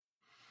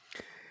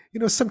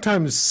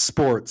Sometimes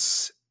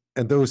sports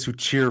and those who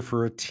cheer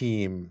for a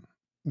team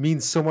mean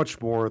so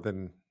much more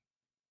than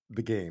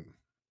the game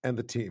and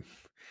the team.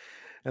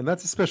 And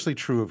that's especially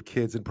true of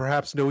kids. And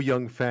perhaps no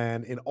young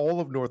fan in all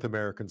of North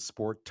American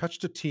sport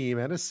touched a team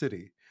and a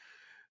city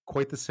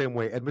quite the same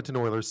way Edmonton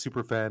Oilers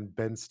superfan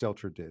Ben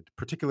Stelter did,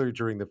 particularly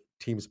during the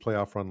team's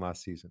playoff run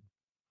last season.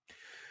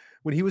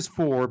 When he was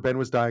 4, Ben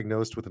was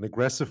diagnosed with an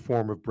aggressive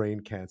form of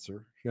brain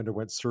cancer. He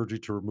underwent surgery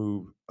to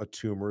remove a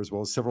tumor, as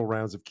well as several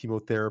rounds of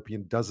chemotherapy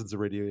and dozens of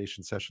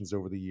radiation sessions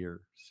over the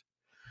years.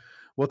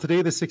 Well,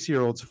 today, the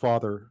 6-year-old's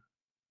father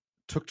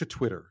took to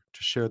Twitter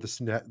to share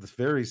the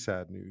very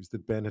sad news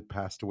that Ben had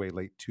passed away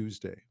late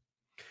Tuesday.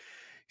 He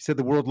said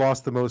the world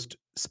lost the most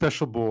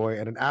special boy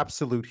and an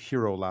absolute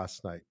hero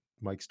last night,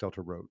 Mike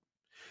Stelter wrote.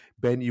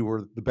 Ben, you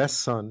were the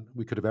best son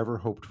we could have ever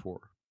hoped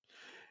for.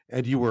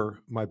 And you were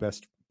my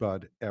best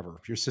bud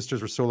ever. Your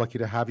sisters were so lucky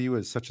to have you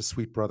as such a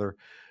sweet brother.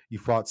 You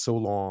fought so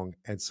long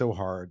and so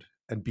hard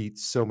and beat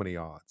so many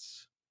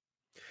odds.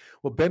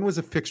 Well, Ben was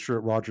a fixture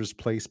at Rogers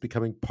Place,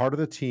 becoming part of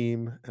the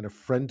team and a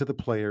friend to the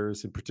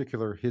players, in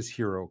particular his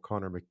hero,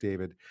 Connor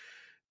McDavid.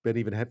 Ben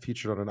even had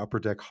featured on an upper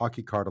deck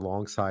hockey card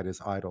alongside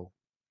his idol.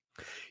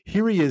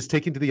 Here he is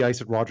taking to the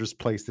ice at Rogers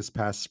Place this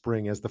past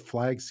spring as the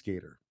flag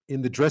skater,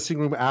 in the dressing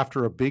room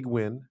after a big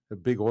win, a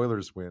big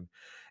Oilers win,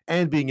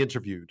 and being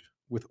interviewed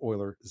with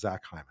Oiler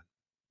Zach Hyman.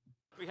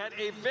 We had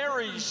a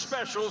very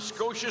special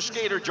Scotia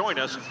skater join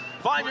us,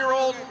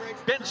 5-year-old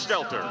Ben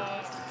Stelter.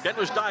 Ben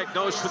was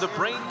diagnosed with a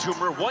brain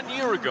tumor 1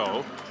 year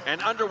ago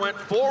and underwent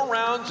 4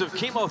 rounds of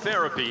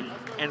chemotherapy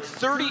and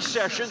 30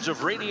 sessions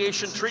of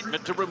radiation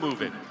treatment to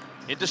remove it.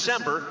 In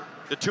December,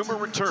 the tumor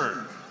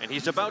returned, and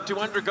he's about to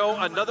undergo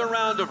another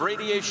round of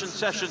radiation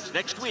sessions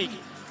next week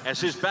as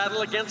his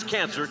battle against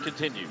cancer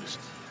continues.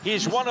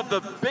 He's one of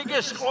the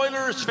biggest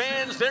Oilers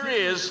fans there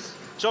is,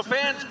 so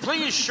fans,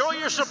 please show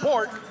your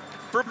support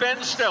for Ben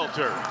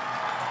Stelter.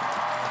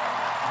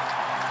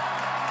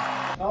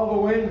 All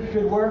the win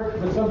could work,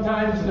 but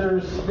sometimes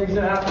there's things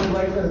that happen in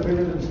life that are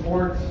bigger than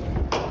sports.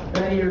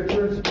 Ben, you're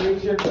true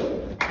inspiration.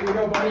 Here we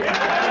go, buddy.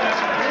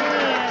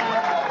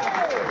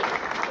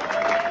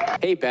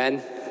 Hey,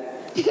 Ben.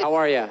 How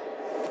are you?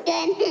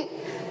 Good.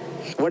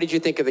 What did you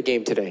think of the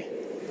game today?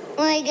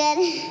 Really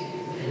good.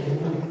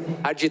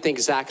 How did you think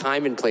Zach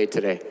Hyman played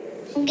today?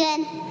 Good.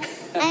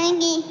 I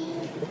think he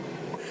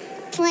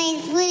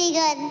played pretty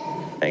good.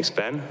 Thanks,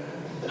 Ben.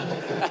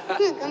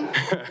 Welcome.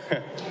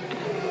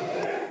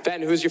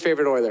 Ben, who's your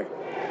favorite Oiler?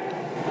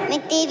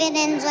 McDavid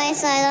and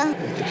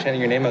Draisaitl. Keep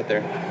shining your name out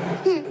there.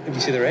 Did you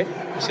see the right?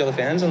 You see all the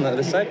fans on the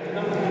other side?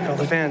 Look at all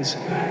the fans.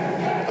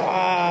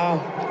 Wow.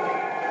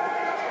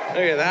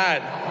 Look at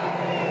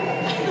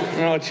that.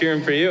 They're all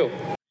cheering for you.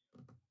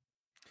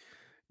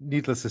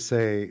 Needless to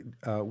say,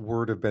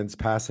 word of Ben's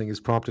passing has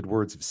prompted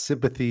words of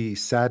sympathy,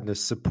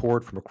 sadness,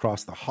 support from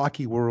across the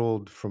hockey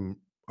world, from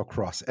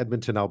across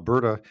Edmonton,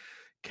 Alberta,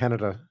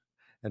 Canada,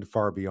 and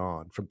far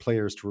beyond, from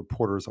players to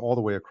reporters all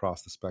the way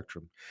across the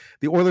spectrum.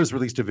 The Oilers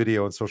released a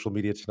video on social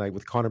media tonight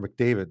with Connor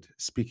McDavid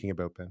speaking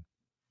about Ben.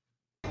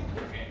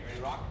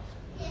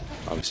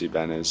 Obviously,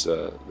 Ben is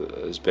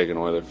as big an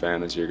Oiler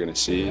fan as you're going to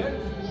see.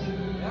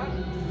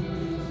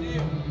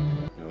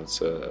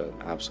 It's an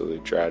absolutely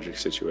tragic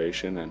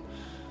situation, and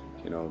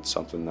it's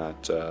something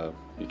that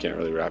you can't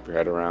really wrap your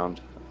head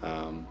around.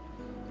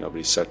 But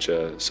he's such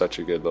a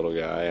good little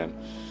guy, and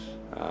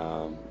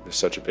he's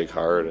such a big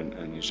heart,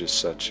 and he's just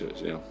such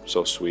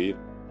so sweet.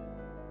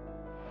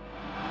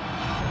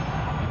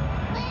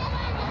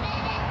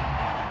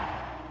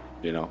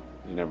 You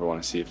never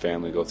want to see a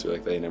family go through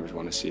like that. You never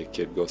want to see a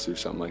kid go through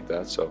something like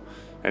that. So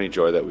any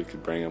joy that we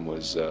could bring him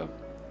was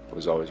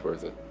always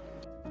worth it.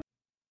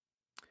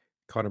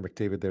 Connor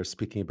McDavid there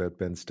speaking about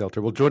Ben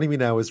Stelter. Well, joining me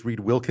now is Reid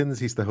Wilkins.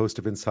 He's the host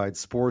of Inside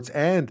Sports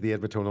and the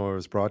Edmonton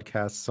Oilers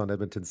broadcasts on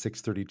Edmonton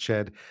 630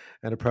 CHED,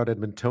 and a proud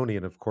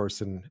Edmontonian, of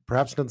course, and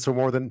perhaps done so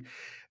more than,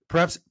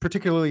 perhaps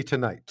particularly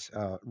tonight.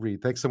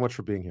 Reid, thanks so much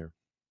for being here.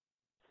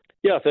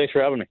 Yeah, thanks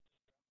for having me.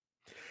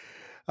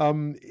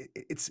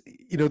 It's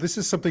this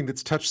is something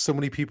that's touched so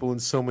many people in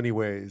so many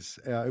ways.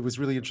 It was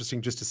really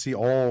interesting just to see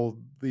all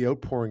the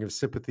outpouring of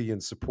sympathy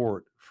and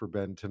support for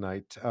Ben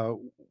tonight.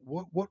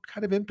 What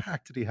kind of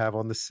impact did he have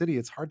on the city?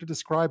 It's hard to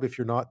describe if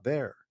you're not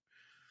there.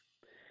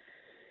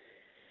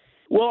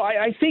 Well,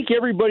 I think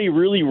everybody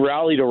really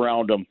rallied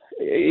around him.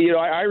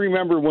 I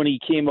remember when he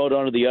came out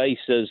onto the ice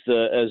as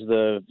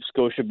the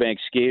Scotiabank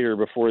skater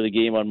before the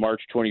game on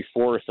March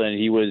 24th, and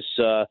he was.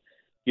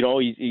 He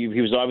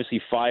was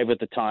obviously 5 at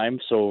the time,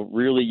 so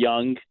really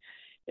young,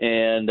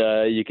 and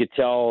you could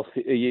tell,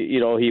 he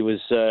was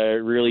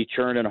really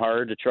churning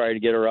hard to try to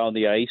get around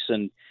the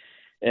ice,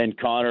 and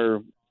Connor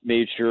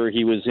made sure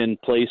he was in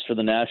place for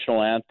the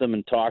national anthem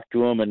and talked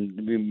to him, and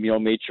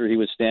made sure he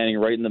was standing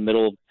right in the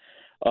middle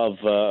of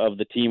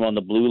the team on the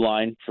blue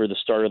line for the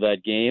start of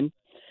that game,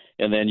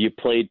 and then you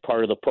played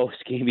part of the post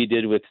game he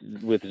did with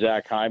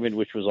Zach Hyman,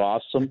 which was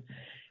awesome.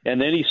 And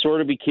then he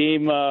sort of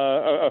became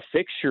a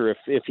fixture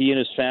if he and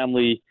his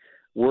family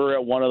were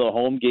at one of the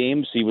home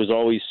games, he was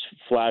always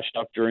flashed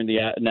up during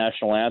the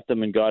national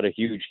anthem and got a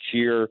huge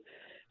cheer.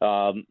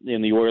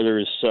 In the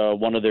Oilers,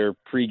 one of their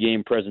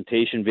pregame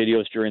presentation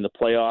videos during the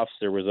playoffs,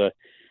 there was a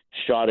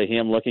shot of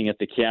him looking at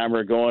the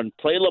camera going,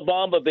 "Play La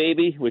Bamba,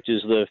 baby," which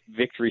is the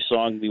victory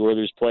song the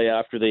Oilers play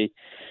after they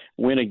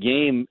win a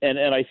game. And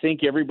I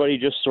think everybody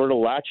just sort of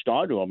latched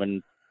onto him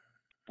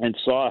and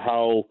saw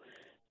how,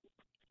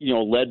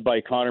 led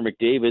by Connor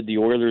McDavid, the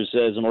Oilers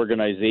as an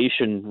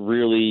organization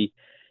really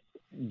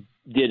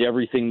did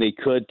everything they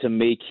could to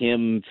make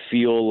him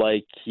feel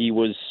like he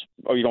was,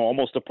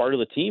 almost a part of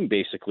the team,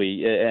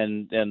 basically.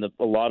 And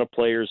a lot of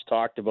players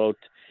talked about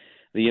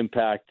the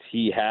impact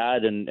he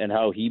had and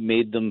how he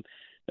made them,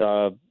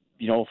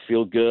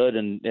 feel good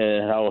and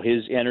how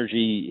his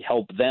energy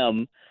helped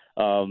them,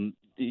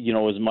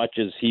 as much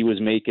as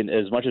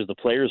the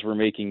players were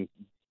making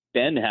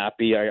Ben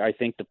happy. I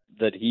think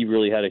that he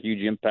really had a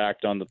huge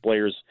impact on the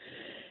players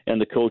and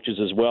the coaches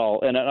as well.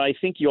 And I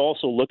think you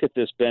also look at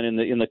this, Ben,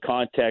 in the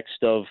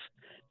context of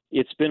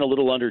it's been a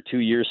little under 2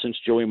 years since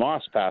Joey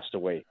Moss passed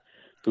away,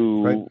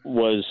 who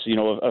was,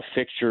 a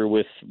fixture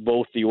with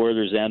both the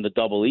Oilers and the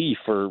Double E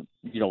for,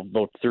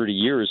 about 30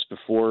 years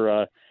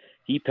before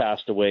he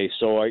passed away.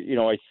 So,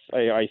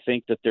 I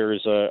think that there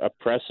is a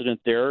precedent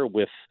there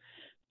with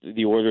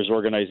the Oilers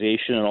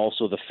organization and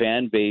also the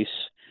fan base,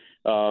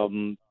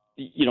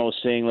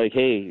 saying like,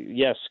 hey,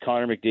 yes,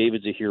 Connor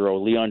McDavid's a hero,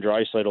 Leon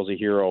Draisaitl's a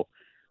hero,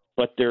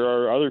 but there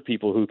are other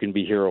people who can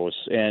be heroes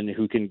and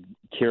who can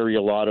carry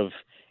a lot of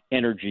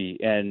energy,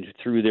 and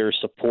through their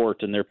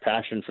support and their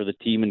passion for the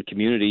team and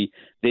community,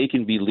 they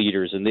can be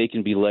leaders and they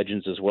can be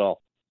legends as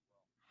well.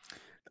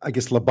 I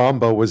guess La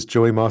Bamba was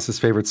Joey Moss's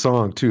favorite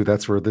song too.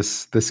 That's where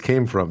this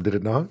came from, did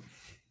it not?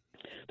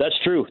 That's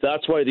true.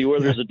 That's why the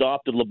Oilers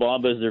adopted La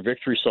Bamba as their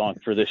victory song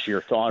for this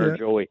year to honor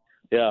Joey.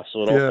 Yeah,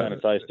 so it all kind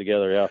of ties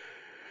together, yeah.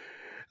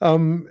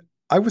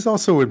 I was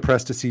also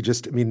impressed to see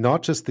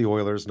not just the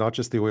Oilers, not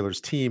just the Oilers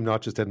team,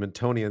 not just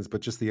Edmontonians, but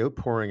just the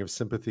outpouring of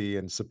sympathy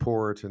and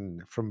support,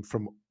 and from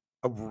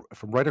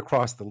right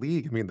across the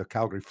league. I mean, the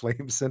Calgary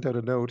Flames sent out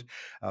a note.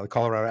 The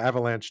Colorado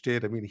Avalanche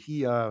did. I mean,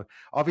 he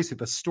obviously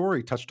the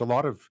story touched a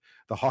lot of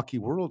the hockey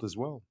world as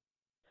well.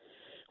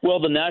 Well,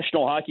 the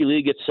National Hockey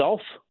League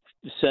itself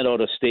sent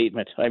out a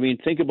statement. I mean,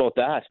 think about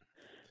that.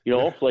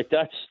 Like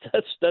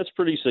that's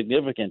pretty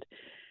significant.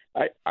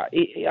 I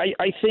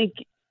think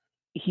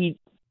he.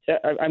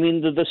 I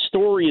mean, the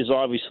story is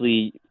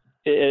obviously,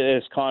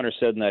 as Connor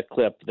said in that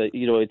clip, that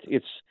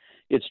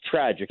it's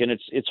tragic and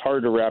it's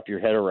hard to wrap your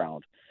head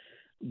around.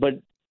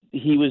 But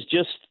he was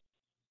just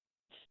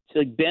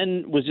like,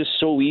 Ben was just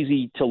so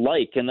easy to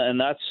like, and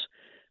that's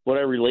what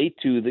I relate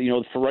to.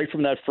 Right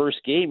from that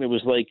first game, it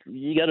was like,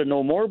 you got to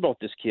know more about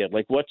this kid.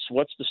 Like, what's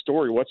the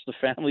story? What's the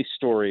family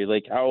story?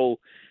 Like, how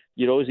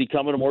is he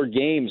coming to more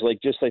games?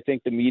 Like, I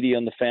think the media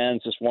and the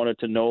fans just wanted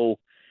to know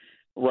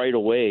right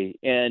away.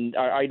 And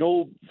I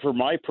know for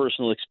my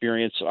personal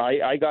experience,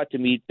 I got to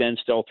meet Ben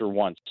Stelter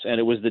once, and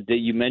it was the day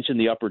you mentioned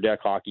the Upper Deck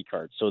hockey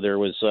card. So there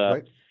was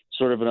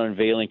sort of an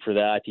unveiling for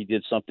that. He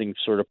did something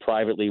sort of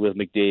privately with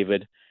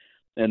McDavid,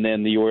 and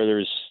then the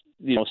Oilers,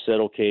 said,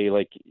 okay,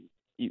 like,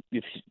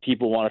 if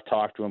people want to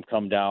talk to him,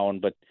 come down,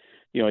 but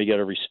you got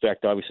to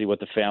respect obviously what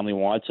the family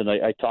wants. And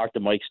I talked to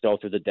Mike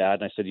Stelter, the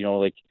dad, and I said,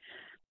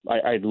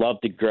 I'd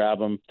love to grab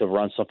him to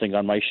run something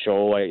on my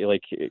show.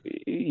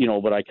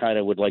 But I kind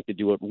of would like to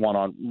do it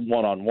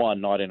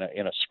one-on-one, not in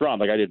a scrum.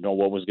 Like, I didn't know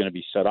what was going to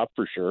be set up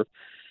for sure.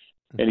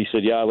 And he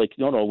said, yeah, like,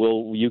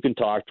 no, you can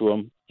talk to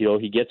him.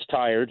 He gets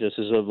tired. This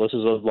is a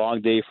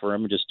long day for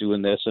him, just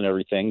doing this and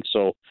everything.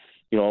 So,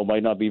 it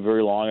might not be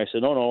very long. I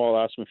said, no,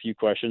 I'll ask him a few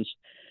questions.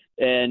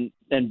 And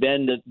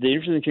Ben, the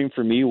interesting thing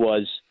for me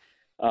was,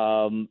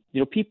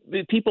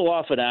 people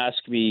often ask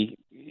me,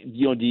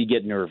 do you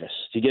get nervous?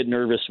 Do you get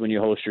nervous when you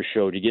host your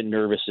show? Do you get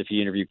nervous if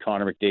you interview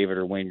Connor McDavid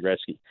or Wayne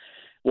Gretzky?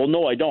 Well,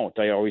 no, I don't.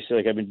 I always say,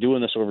 like, I've been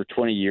doing this over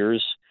 20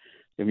 years.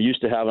 I'm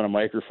used to having a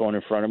microphone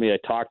in front of me. I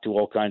talk to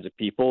all kinds of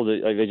people.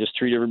 I just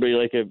treat everybody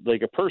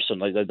like a person.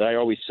 Like I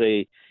always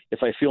say,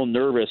 if I feel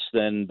nervous,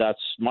 then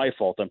that's my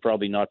fault. I'm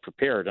probably not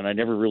prepared, and I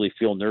never really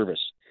feel nervous.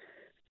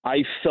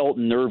 I felt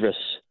nervous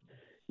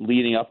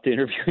leading up to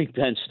interviewing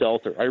Ben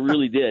Stelter. I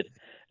really did.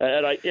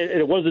 And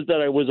it wasn't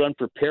that I was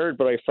unprepared,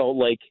 but I felt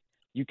like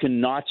you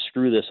cannot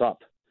screw this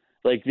up.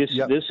 Like this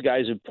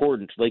guy's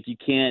important. Like you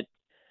can't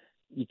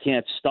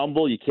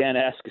stumble. You can't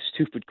ask a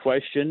stupid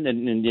question.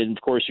 And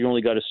of course you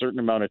only got a certain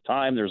amount of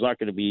time. There's not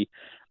going to be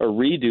a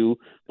redo,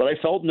 but I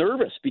felt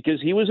nervous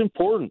because he was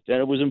important, and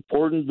it was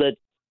important that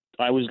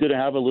I was going to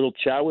have a little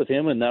chat with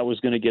him, and that was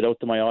going to get out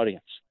to my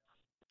audience.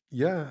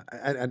 Yeah.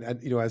 And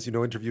as you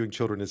know, interviewing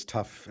children is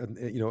tough,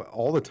 and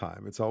all the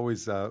time. It's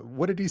always,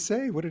 what did he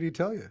say? What did he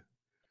tell you?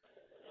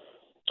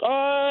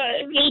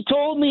 He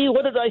told me,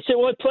 what did I say?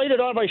 Well, I played it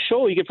on my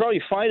show. You could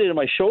probably find it in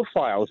my show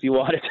file if you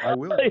want it. I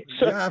will.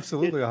 Yeah,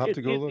 absolutely. I'll have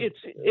to go look.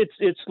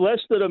 It's less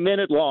than a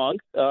minute long.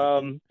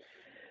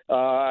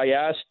 I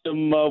asked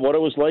him what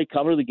it was like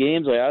coming to the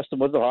games. I asked him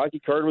what the hockey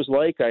card was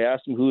like. I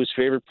asked him who his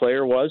favorite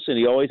player was, and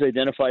he always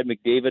identified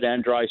McDavid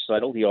and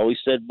Draisaitl. He always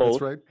said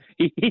both. That's right.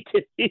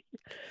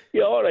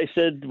 And I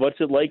said, "What's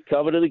it like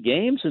coming to the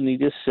games?" And he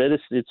just said,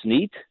 "It's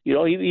neat." He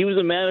was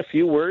a man of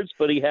few words,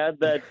 but he had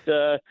that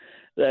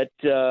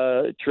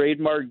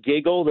trademark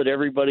giggle that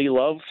everybody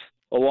loved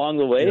along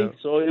the way. Yeah.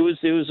 So it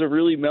was a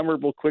really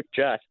memorable, quick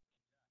chat.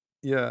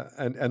 Yeah,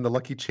 and the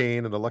lucky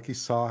chain and the lucky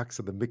socks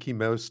and the Mickey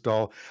Mouse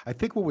doll. I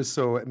think what was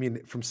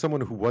from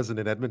someone who wasn't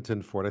in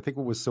Edmonton for it, I think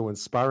what was so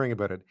inspiring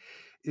about it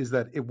is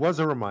that it was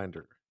a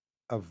reminder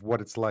of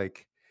what it's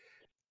like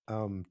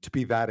to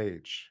be that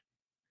age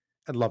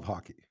and love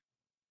hockey.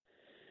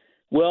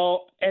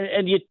 Well,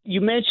 and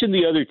you mentioned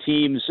the other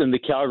teams and the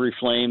Calgary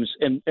Flames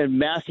and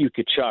Matthew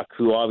Tkachuk,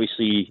 who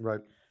obviously,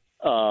 right.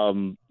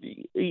 I'm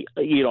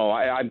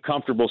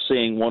comfortable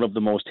saying one of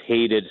the most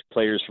hated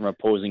players from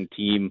opposing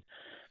team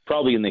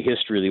probably in the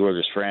history of the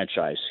Oilers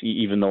franchise,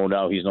 even though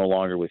now he's no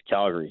longer with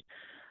Calgary.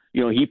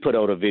 He put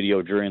out a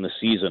video during the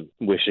season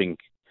wishing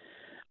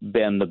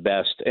Ben the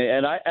best.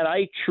 And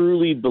I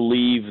truly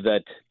believe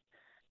that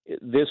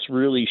this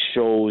really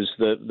shows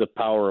the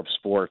power of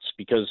sports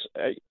because,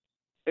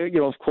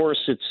 of course,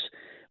 it's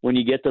when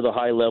you get to the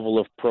high level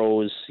of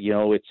pros,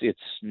 it's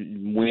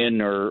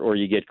win or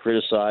you get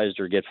criticized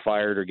or get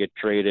fired or get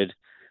traded.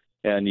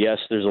 And yes,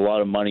 there's a lot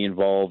of money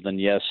involved.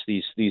 And yes,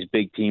 these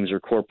big teams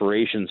are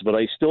corporations. But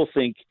I still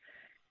think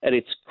at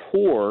its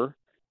core,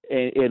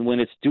 and when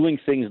it's doing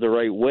things the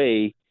right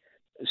way,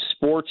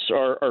 sports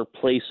are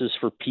places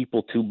for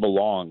people to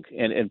belong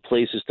and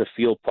places to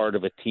feel part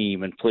of a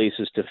team and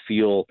places to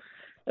feel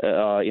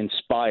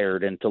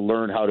inspired and to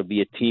learn how to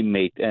be a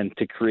teammate and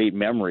to create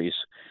memories.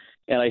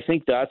 And I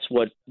think that's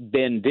what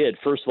Ben did.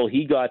 First of all,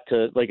 he got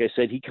to, like I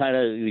said,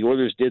 the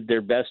Oilers did their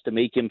best to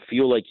make him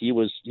feel like he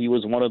was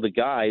one of the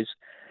guys.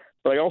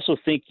 But I also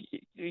think,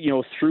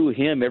 through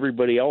him,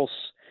 everybody else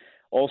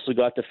also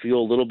got to feel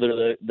a little bit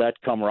of that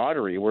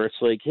camaraderie where it's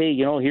like, hey,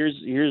 here's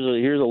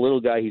a little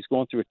guy. He's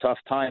going through a tough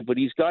time, but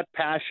he's got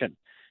passion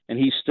and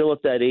he's still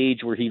at that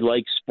age where he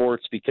likes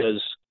sports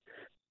because,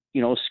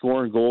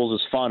 scoring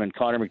goals is fun, and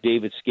Connor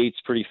McDavid skates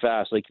pretty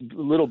fast. Like,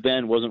 little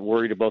Ben wasn't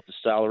worried about the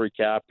salary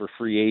cap or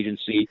free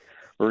agency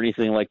or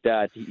anything like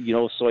that.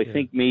 So I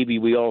think maybe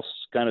we all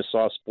kind of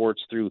saw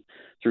sports through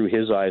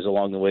his eyes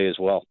along the way as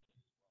well.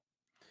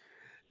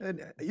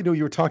 And,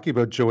 you were talking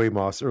about Joe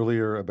Amos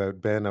earlier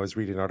about Ben. I was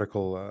reading an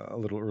article a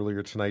little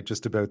earlier tonight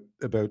just about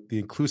the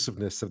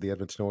inclusiveness of the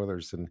Edmonton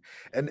Oilers and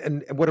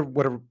what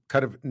a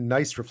kind of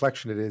nice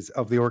reflection it is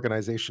of the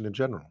organization in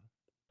general.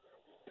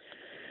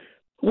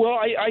 Well,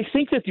 I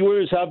think that the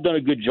Oilers have done a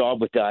good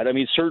job with that. I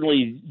mean,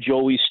 certainly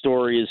Joey's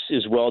story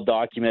is well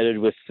documented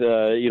with,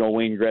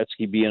 Wayne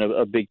Gretzky being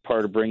a big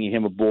part of bringing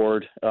him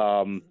aboard.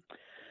 A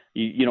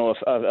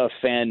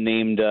fan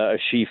named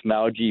Ashif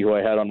Mauji, who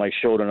I had on my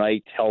show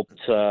tonight, helped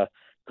a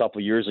couple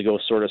of years ago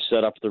sort of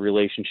set up the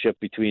relationship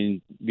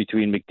between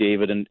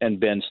McDavid and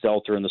Ben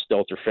Stelter and the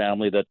Stelter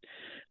family that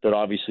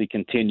obviously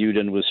continued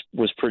and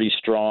was pretty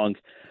strong.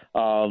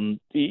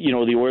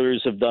 The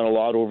Oilers have done a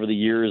lot over the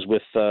years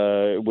with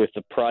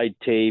the Pride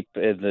tape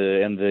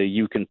and the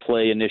You Can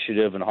Play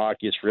initiative, and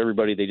Hockey is for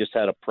Everybody. They just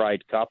had a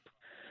Pride Cup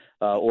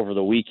over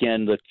the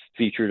weekend that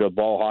featured a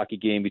ball hockey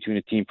game between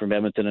a team from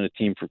Edmonton and a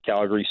team from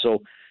Calgary. So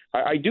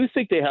I do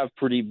think they have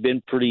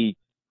been pretty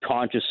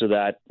conscious of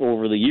that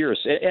over the years.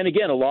 And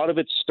again, a lot of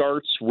it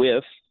starts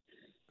with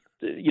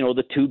two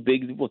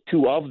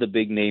of the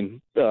big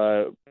name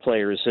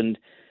players. And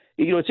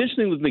it's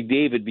interesting with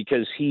McDavid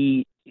because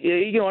he.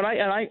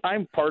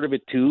 I'm part of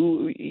it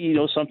too.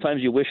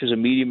 Sometimes you wish as a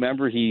media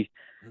member he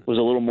was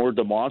a little more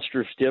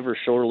demonstrative or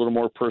showed a little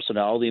more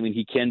personality. I mean,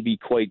 he can be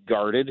quite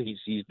guarded.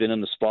 He's been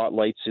in the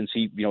spotlight since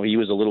he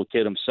was a little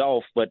kid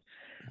himself. But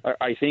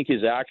I think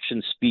his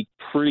actions speak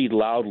pretty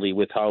loudly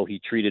with how he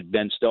treated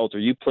Ben Stelter.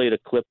 You played a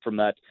clip from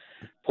that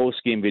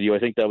post-game video. I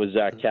think that was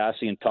Zach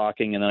Cassian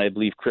talking, and then I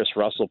believe Chris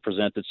Russell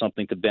presented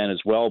something to Ben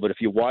as well. But if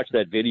you watch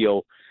that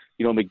video,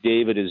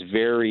 McDavid is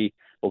very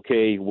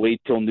okay,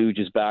 wait till Nuge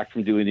is back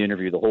from doing the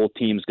interview. The whole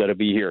team's got to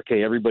be here.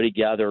 Okay, everybody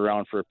gather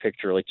around for a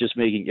picture. Like just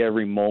making sure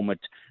every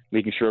moment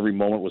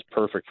was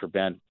perfect for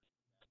Ben.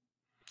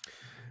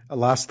 A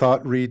last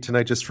thought, Reid,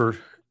 tonight just for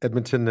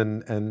Edmonton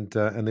and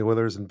the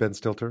Oilers and Ben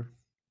Stelter?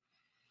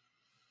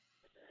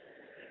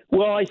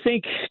 Well, I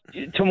think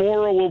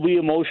tomorrow will be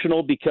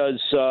emotional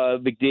because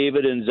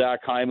McDavid and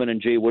Zach Hyman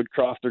and Jay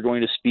Woodcroft are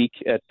going to speak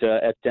at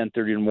 10:30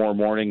 tomorrow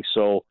morning.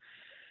 So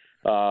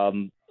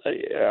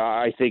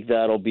I think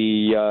that'll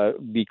be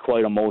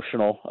quite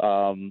emotional.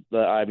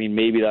 I mean,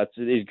 maybe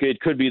it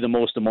could be the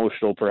most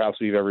emotional perhaps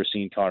we've ever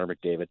seen Connor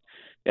McDavid.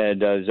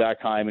 And Zach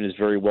Hyman is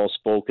very well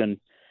spoken.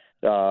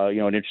 An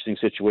interesting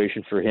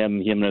situation for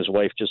him. Him and his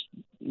wife just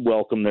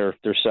welcomed their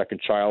second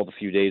child a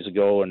few days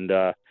ago, and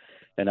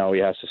now he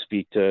has to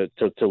speak to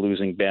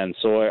losing Ben.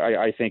 So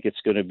I think it's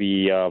going to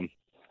be.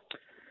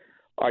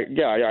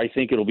 I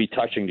think it'll be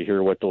touching to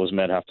hear what those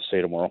men have to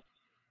say tomorrow.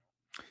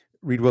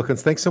 Reid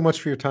Wilkins, thanks so much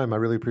for your time. I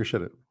really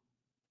appreciate it.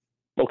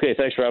 Okay,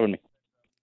 thanks for having me.